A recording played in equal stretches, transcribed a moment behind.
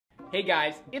Hey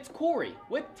guys, it's Corey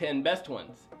with 10 Best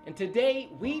Ones, and today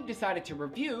we've decided to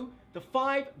review the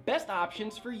 5 best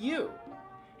options for you.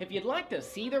 If you'd like to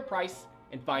see their price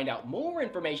and find out more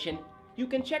information, you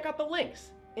can check out the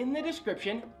links in the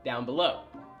description down below.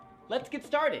 Let's get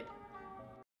started.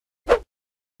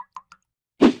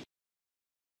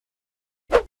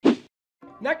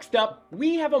 Next up,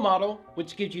 we have a model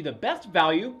which gives you the best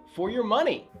value for your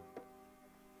money.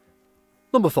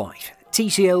 Number 5.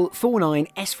 TCL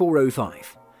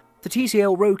 49S405. The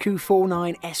TCL Roku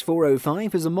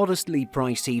 49S405 is a modestly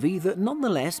priced TV that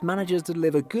nonetheless manages to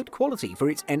deliver good quality for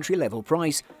its entry-level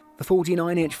price. The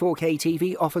 49-inch 4K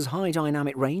TV offers high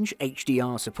dynamic range,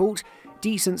 HDR support,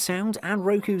 decent sound and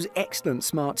Roku's excellent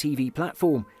smart TV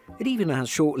platform. It even has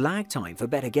short lag time for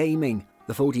better gaming.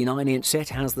 The 49-inch set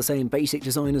has the same basic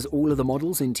design as all of the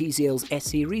models in TCL's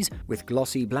S-Series, with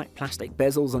glossy black plastic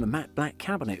bezels and a matte black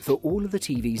cabinet for all of the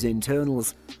TV's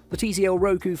internals. The TCL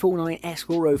Roku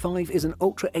 49S405 is an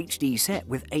Ultra HD set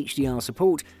with HDR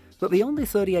support, but beyond the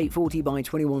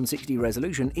 3840x2160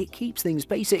 resolution, it keeps things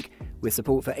basic, with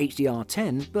support for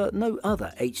HDR10 but no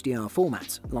other HDR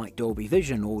formats, like Dolby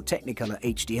Vision or Technicolor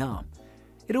HDR.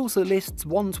 It also lists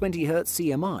 120Hz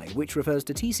CMI, which refers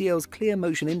to TCL's Clear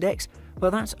Motion Index, but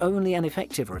that's only an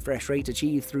effective refresh rate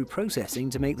achieved through processing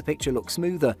to make the picture look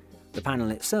smoother. The panel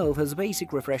itself has a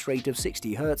basic refresh rate of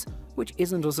 60Hz, which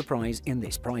isn't a surprise in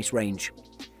this price range.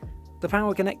 The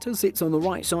power connector sits on the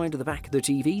right side of the back of the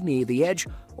TV near the edge.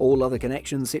 All other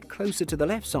connections sit closer to the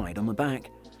left side on the back.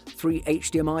 3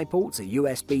 HDMI ports, a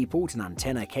USB port, an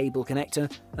antenna cable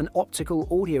connector, an optical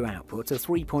audio output, a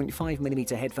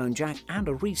 3.5mm headphone jack and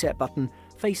a reset button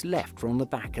face left from the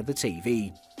back of the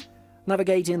TV.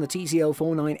 Navigating the TCL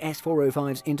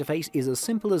 49S405's interface is as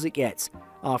simple as it gets.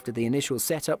 After the initial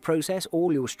setup process,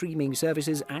 all your streaming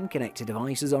services and connected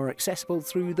devices are accessible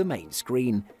through the main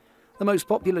screen. The most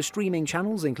popular streaming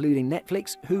channels, including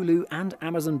Netflix, Hulu and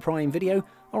Amazon Prime Video,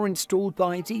 are installed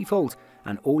by default,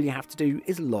 and all you have to do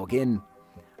is log in.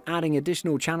 Adding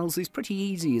additional channels is pretty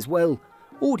easy as well.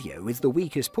 Audio is the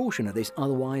weakest portion of this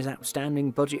otherwise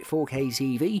outstanding budget 4K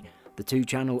TV. The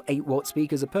 2-channel 8-watt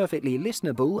speakers are perfectly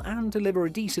listenable and deliver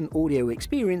a decent audio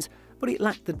experience, but it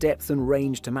lacked the depth and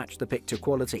range to match the picture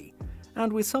quality.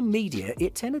 And with some media,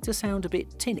 it tended to sound a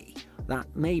bit tinny. That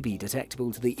may be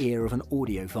detectable to the ear of an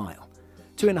audiophile.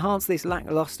 To enhance this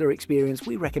lackluster experience,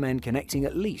 we recommend connecting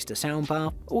at least a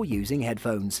soundbar or using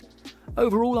headphones.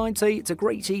 Overall, I'd say it's a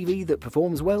great TV that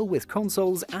performs well with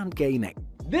consoles and gaming.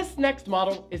 This next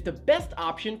model is the best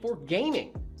option for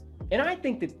gaming, and I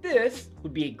think that this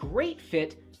would be a great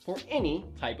fit for any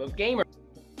type of gamer.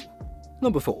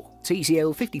 Number 4.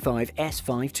 TCL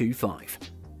 55S525.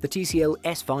 The TCL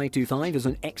S525 is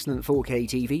an excellent 4K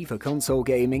TV for console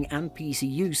gaming and PC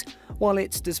use. While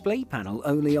its display panel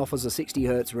only offers a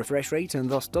 60Hz refresh rate and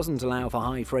thus doesn't allow for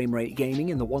high frame rate gaming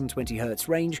in the 120Hz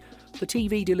range, the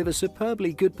TV delivers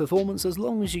superbly good performance as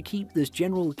long as you keep this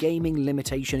general gaming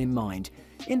limitation in mind.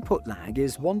 Input lag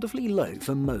is wonderfully low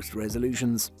for most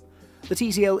resolutions. The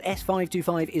TCL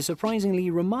S525 is surprisingly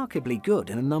remarkably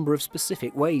good in a number of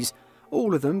specific ways.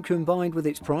 All of them, combined with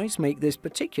its price, make this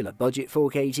particular budget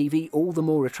 4K TV all the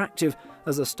more attractive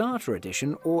as a starter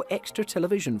edition or extra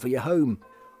television for your home.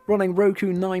 Running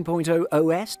Roku 9.0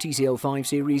 OS, TCL 5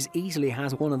 Series easily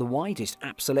has one of the widest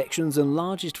app selections and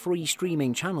largest free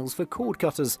streaming channels for cord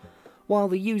cutters. While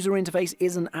the user interface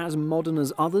isn't as modern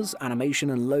as others,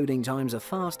 animation and loading times are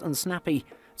fast and snappy.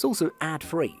 It's also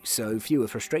ad-free, so fewer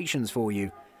frustrations for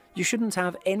you. You shouldn't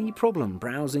have any problem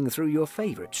browsing through your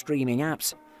favourite streaming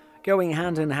apps. Going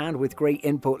hand in hand with great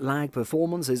input lag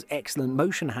performance is excellent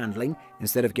motion handling.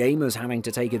 Instead of gamers having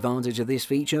to take advantage of this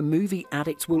feature, movie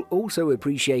addicts will also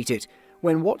appreciate it.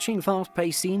 When watching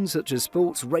fast-paced scenes such as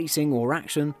sports, racing or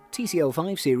action, TCL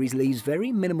 5 Series leaves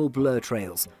very minimal blur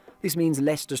trails. This means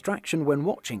less distraction when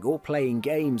watching or playing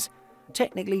games.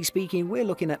 Technically speaking, we're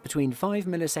looking at between 5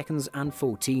 milliseconds and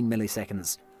 14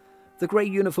 milliseconds. The grey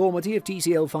uniformity of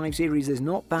TCL 5 Series is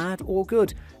not bad or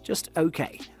good, just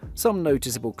okay. Some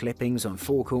noticeable clippings on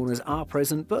 4 corners are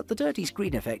present, but the dirty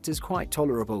screen effect is quite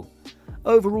tolerable.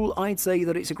 Overall, I'd say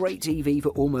that it's a great TV for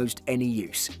almost any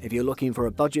use. If you're looking for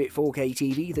a budget 4K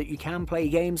TV that you can play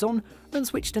games on, then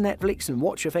switch to Netflix and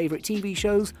watch your favourite TV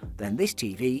shows, then this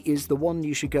TV is the one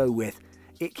you should go with.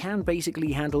 It can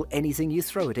basically handle anything you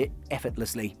throw at it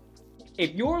effortlessly.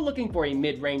 If you're looking for a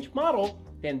mid-range model,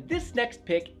 then this next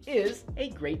pick is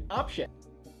a great option.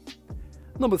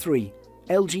 Number 3.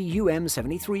 LG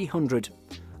UM7300.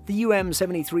 The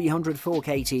UM7300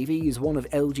 4K TV is one of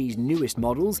LG's newest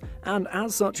models, and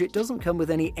as such it doesn't come with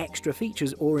any extra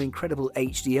features or incredible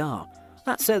HDR.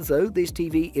 That said though, this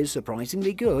TV is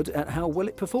surprisingly good at how well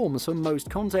it performs for most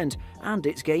content, and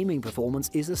its gaming performance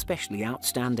is especially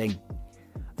outstanding.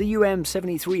 The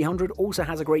UM7300 also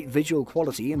has a great visual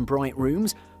quality in bright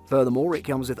rooms. Furthermore, it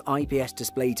comes with IPS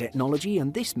display technology,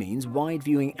 and this means wide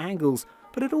viewing angles,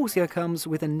 but it also comes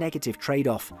with a negative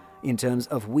trade-off in terms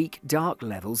of weak dark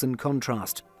levels and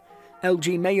contrast.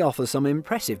 LG may offer some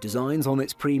impressive designs on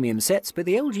its premium sets, but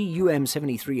the LG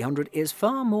UM7300 is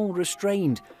far more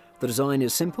restrained. The design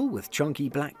is simple, with chunky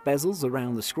black bezels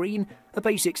around the screen, a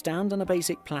basic stand and a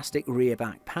basic plastic rear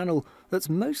back panel that's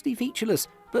mostly featureless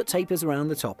but tapers around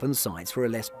the top and sides for a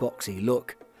less boxy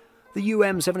look. The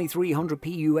UM7300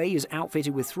 PUA is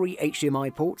outfitted with 3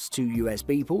 HDMI ports, 2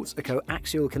 USB ports, a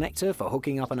coaxial connector for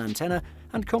hooking up an antenna,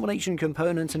 and combination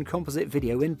component and composite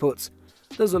video inputs.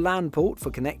 There's a LAN port for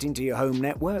connecting to your home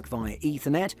network via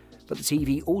Ethernet, but the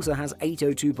TV also has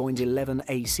 802.11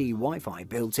 AC Wi-Fi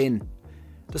built in.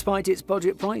 Despite its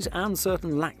budget price and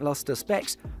certain lackluster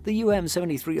specs, the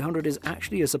UM7300 is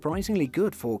actually a surprisingly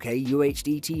good 4K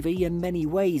UHD TV in many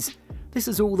ways. This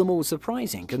is all the more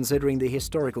surprising considering the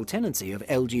historical tendency of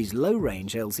LG's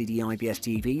low-range LCD IPS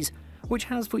TVs, which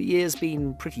has for years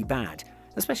been pretty bad,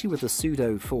 especially with the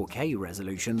pseudo 4K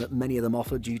resolution that many of them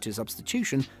offer due to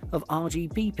substitution of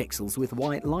RGB pixels with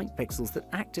white light pixels that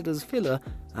acted as filler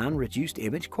and reduced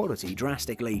image quality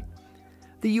drastically.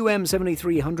 The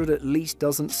UM7300 at least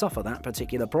doesn't suffer that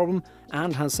particular problem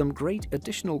and has some great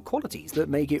additional qualities that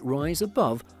make it rise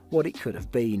above what it could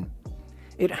have been.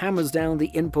 It hammers down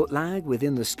the input lag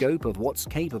within the scope of what's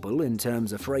capable in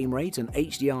terms of frame rate and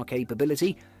HDR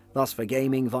capability. Thus, for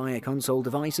gaming via console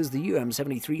devices, the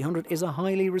UM7300 is a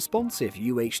highly responsive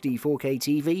UHD 4K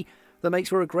TV that makes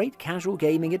for a great casual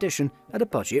gaming edition at a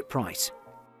budget price.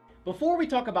 Before we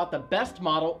talk about the best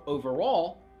model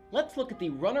overall, let's look at the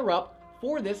runner-up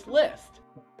for this list.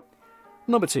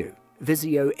 Number 2.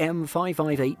 Vizio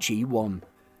M558G1.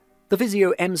 The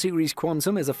Vizio M-Series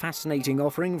Quantum is a fascinating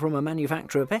offering from a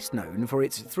manufacturer best known for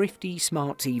its thrifty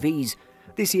smart TVs.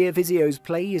 This year, Vizio's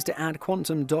play is to add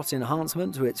quantum dot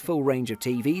enhancement to its full range of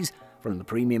TVs, from the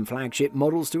premium flagship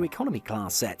models to economy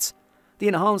class sets. The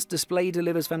enhanced display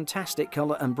delivers fantastic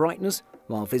colour and brightness,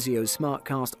 while Vizio's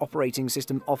SmartCast operating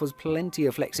system offers plenty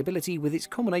of flexibility with its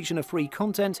combination of free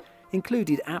content,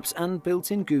 included apps and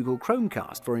built-in Google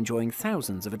Chromecast for enjoying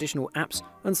thousands of additional apps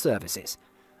and services.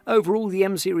 Overall, the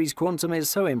M-Series Quantum is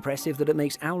so impressive that it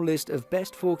makes our list of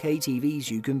best 4K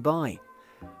TVs you can buy.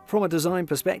 From a design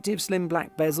perspective, slim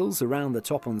black bezels around the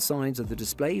top and sides of the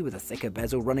display with a thicker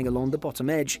bezel running along the bottom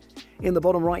edge. In the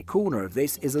bottom right corner of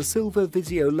this is a silver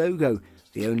Vizio logo,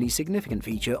 the only significant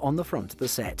feature on the front of the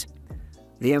set.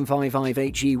 The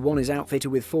M558G1 is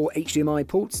outfitted with 4 HDMI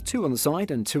ports, 2 on the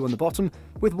side and 2 on the bottom,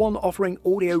 with one offering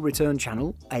Audio Return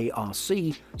Channel (ARC)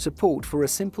 support for a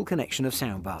simple connection of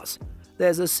soundbars.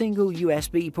 There's a single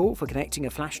USB port for connecting a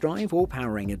flash drive or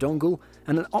powering a dongle,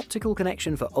 and an optical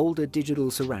connection for older digital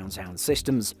surround sound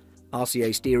systems.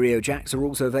 RCA stereo jacks are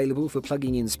also available for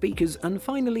plugging in speakers, and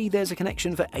finally there's a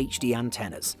connection for HD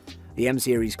antennas. The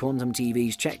M-Series Quantum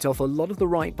TVs checked off a lot of the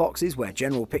right boxes where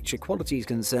general picture quality is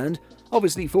concerned.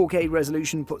 Obviously 4K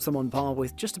resolution puts them on par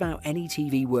with just about any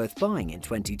TV worth buying in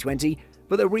 2020,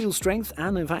 but their real strength,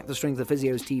 and in fact the strength of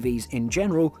Vizio's TVs in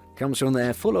general, comes from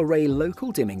their full-array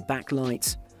local dimming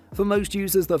backlights. For most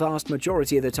users, the vast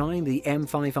majority of the time, the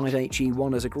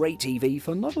M558G1 is a great TV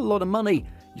for not a lot of money.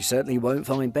 You certainly won't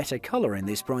find better colour in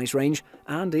this price range,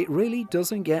 and it really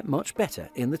doesn't get much better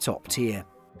in the top tier.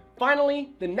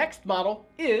 Finally, the next model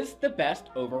is the best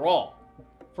overall.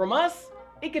 From us,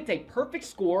 it gets a perfect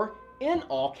score in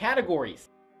all categories.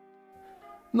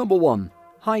 Number 1.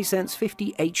 Hisense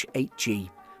 50H8G.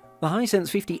 The Hisense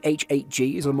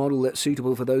 50H8G is a model that's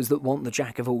suitable for those that want the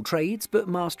jack of all trades but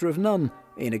master of none,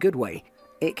 in a good way.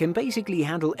 It can basically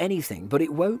handle anything, but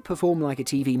it won't perform like a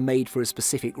TV made for a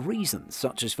specific reason,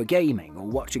 such as for gaming or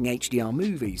watching HDR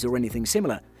movies or anything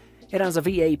similar. It has a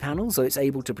VA panel, so it's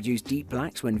able to produce deep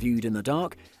blacks when viewed in the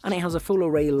dark, and it has a full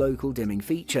array local dimming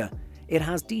feature. It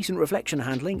has decent reflection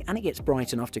handling, and it gets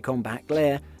bright enough to combat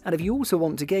glare, and if you also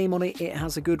want to game on it, it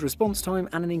has a good response time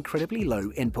and an incredibly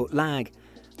low input lag.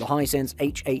 The Hisense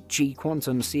H8G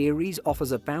Quantum series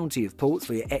offers a bounty of ports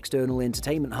for your external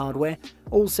entertainment hardware,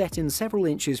 all set in several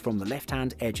inches from the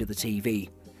left-hand edge of the TV.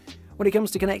 When it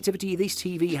comes to connectivity, this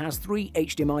TV has 3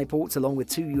 HDMI ports along with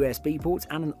 2 USB ports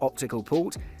and an optical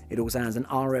port. It also has an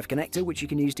RF connector which you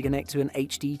can use to connect to an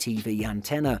HD TV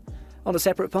antenna. On a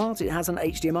separate part, it has an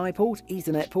HDMI port,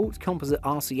 Ethernet port, composite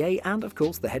RCA, and of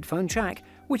course the headphone jack,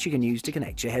 which you can use to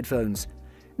connect your headphones.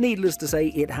 Needless to say,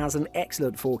 it has an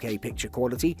excellent 4K picture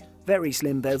quality, very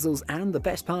slim bezels, and the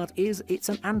best part is it's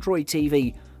an Android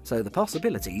TV. so the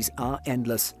possibilities are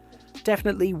endless.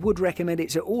 Definitely would recommend it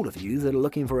to all of you that are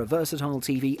looking for a versatile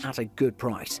TV at a good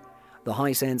price. The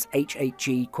Hisense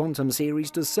HHG Quantum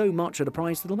series does so much at a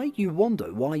price that'll make you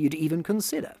wonder why you'd even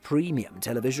consider premium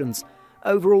televisions.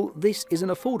 Overall, this is an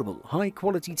affordable,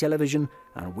 high-quality television,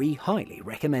 and we highly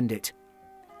recommend it.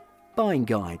 Buying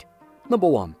guide. Number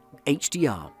 1.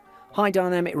 HDR. High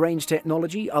Dynamic Range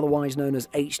technology, otherwise known as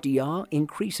HDR,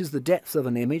 increases the depth of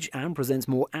an image and presents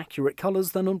more accurate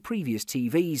colours than on previous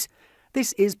TVs.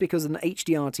 This is because an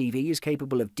HDR TV is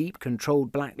capable of deep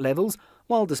controlled black levels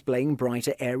while displaying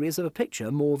brighter areas of a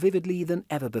picture more vividly than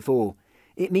ever before.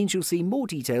 It means you'll see more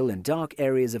detail in dark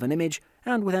areas of an image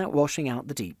and without washing out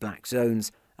the deep black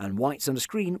zones, and whites on a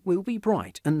screen will be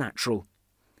bright and natural.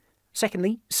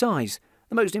 Secondly, size.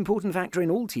 The most important factor in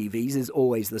all TVs is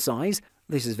always the size.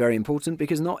 This is very important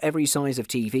because not every size of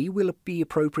TV will be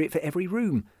appropriate for every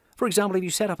room. For example, if you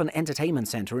set up an entertainment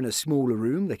centre in a smaller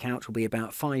room, the couch will be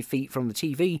about 5 feet from the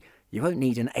TV, you won't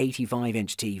need an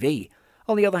 85-inch TV.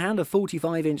 On the other hand, a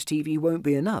 45-inch TV won't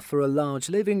be enough for a large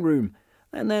living room.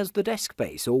 Then there's the desk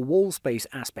space or wall space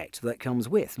aspect that comes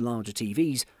with larger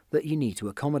TVs that you need to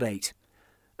accommodate.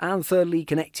 And thirdly,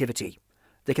 connectivity.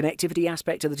 The connectivity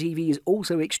aspect of the TV is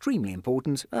also extremely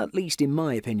important, at least in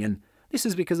my opinion. This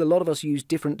is because a lot of us use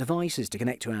different devices to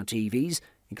connect to our TVs,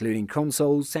 including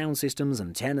consoles, sound systems,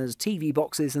 antennas, TV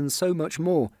boxes and so much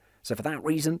more. So for that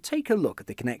reason, take a look at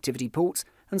the connectivity ports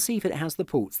and see if it has the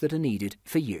ports that are needed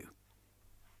for you.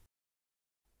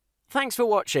 Thanks for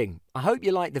watching. I hope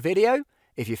you liked the video.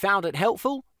 If you found it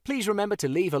helpful, please remember to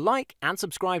leave a like and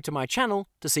subscribe to my channel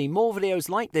to see more videos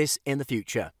like this in the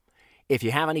future. If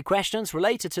you have any questions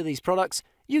related to these products,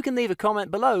 you can leave a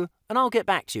comment below and I'll get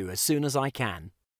back to you as soon as I can.